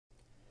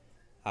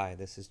Hi,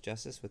 this is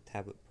Justice with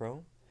Tablet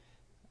Pro.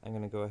 I'm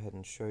going to go ahead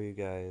and show you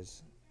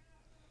guys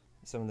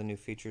some of the new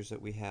features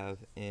that we have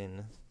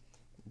in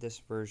this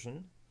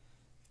version.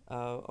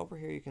 Over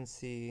here you can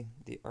see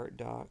the art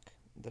dock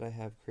that I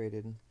have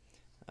created.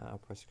 I'll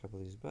press a couple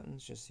of these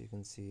buttons just so you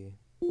can see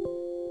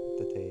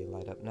that they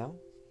light up now.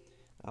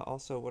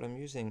 Also, what I'm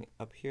using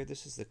up here,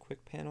 this is the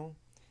quick panel.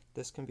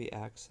 This can be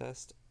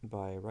accessed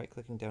by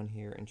right-clicking down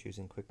here and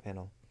choosing quick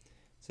panel.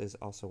 This is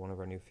also one of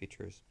our new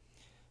features.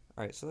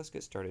 Alright, so let's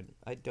get started.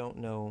 I don't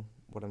know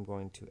what I'm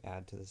going to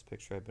add to this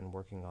picture I've been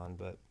working on,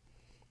 but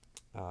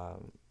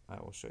I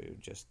will show you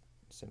just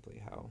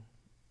simply how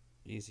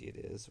easy it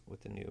is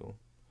with the new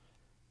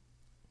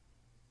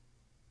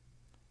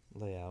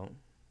layout,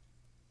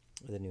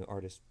 the new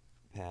artist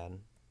pad.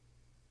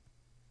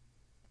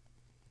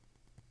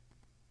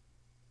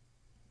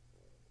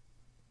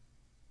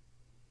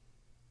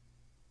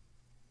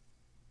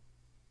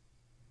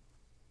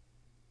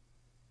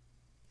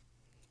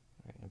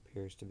 Alright, it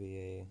appears to be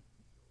a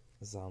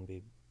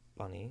zombie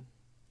bunny.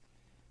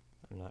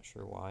 I'm not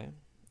sure why.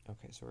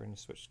 Okay, so we're going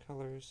to switch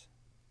colors.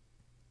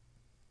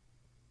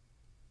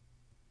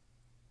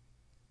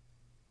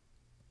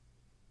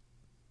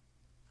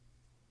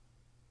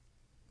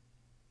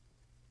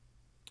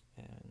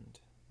 And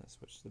let's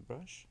switch the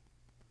brush.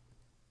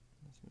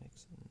 Let's make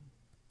some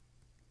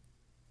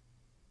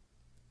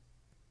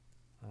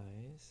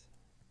eyes.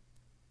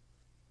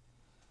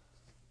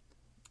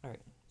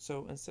 Alright,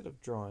 so instead of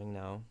drawing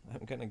now,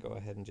 I'm going to go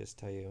ahead and just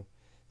tell you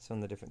some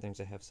of the different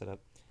things I have set up.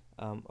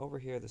 Over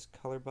here, this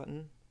color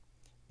button,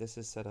 this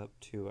is set up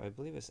to, I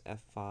believe it's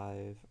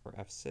F5 or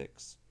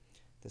F6.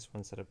 This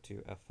one's set up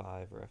to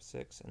F5 or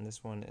F6, and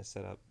this one is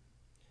set up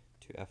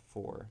to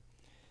F4.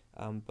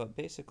 But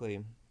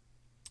basically,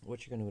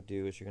 what you're going to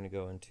do is you're going to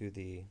go into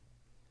the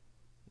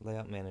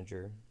Layout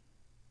Manager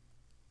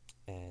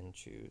and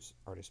choose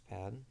Artist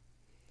Pad.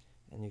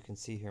 And you can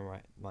see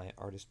here my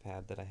Artist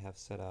Pad that I have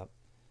set up.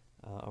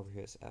 Over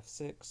here is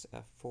F6,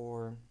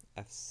 F4,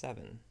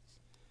 F7.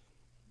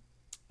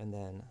 And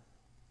then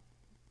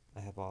I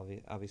have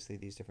obviously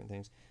these different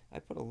things. I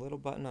put a little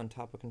button on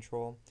top of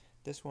Control.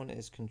 This one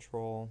is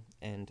Control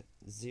and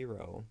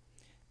 0.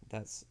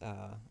 That's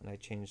and I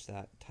changed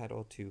that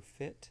title to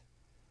Fit.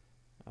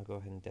 I'll go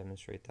ahead and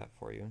demonstrate that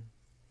for you.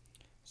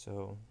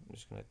 So I'm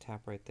just going to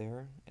tap right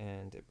there,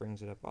 and it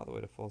brings it up all the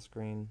way to full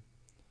screen.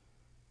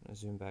 I'm going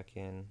to zoom back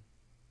in,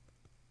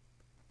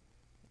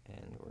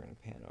 and we're going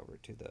to pan over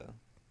to the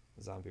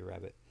zombie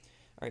rabbit.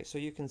 Alright, so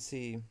you can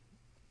see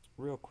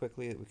real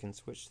quickly that we can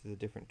switch to the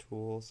different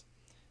tools.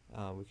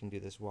 We can do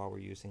this while we're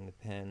using the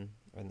pen,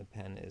 and the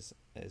pen is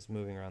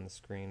moving around the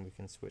screen. We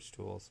can switch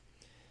tools.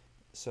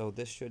 So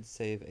this should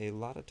save a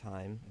lot of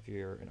time if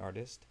you're an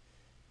artist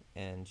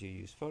and you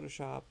use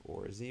Photoshop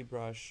or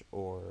ZBrush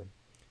or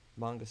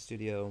Manga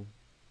Studio.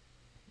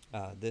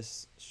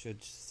 This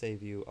should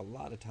save you a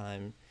lot of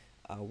time.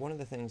 One of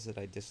the things that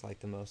I dislike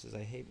the most is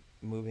I hate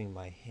moving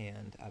my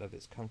hand out of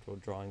its comfortable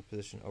drawing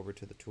position over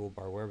to the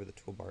toolbar, wherever the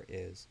toolbar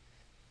is.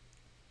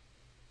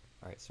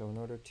 Alright, so in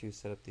order to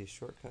set up these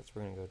shortcuts,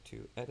 we're going to go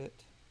to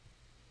Edit,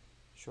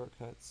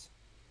 Shortcuts,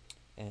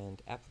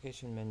 and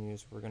Application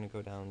Menus. We're going to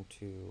go down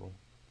to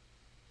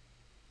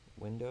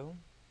Window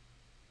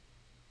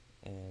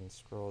and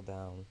scroll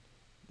down.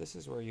 This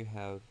is where you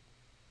have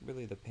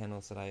really the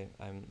panels that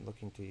I'm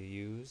looking to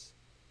use.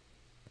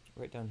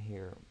 Right down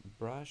here,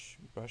 Brush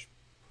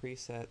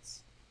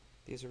Presets.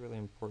 These are really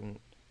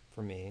important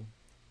for me.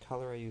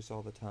 Color I use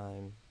all the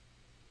time,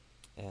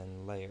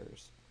 and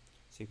Layers.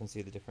 So you can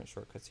see the different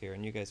shortcuts here,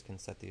 and you guys can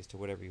set these to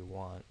whatever you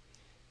want,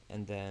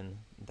 and then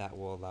that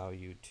will allow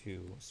you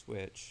to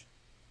switch,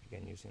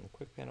 again using the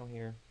quick panel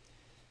here,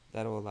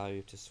 that will allow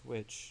you to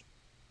switch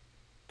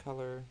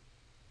color,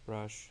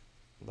 brush,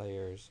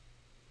 layers,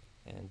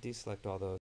 and deselect all those.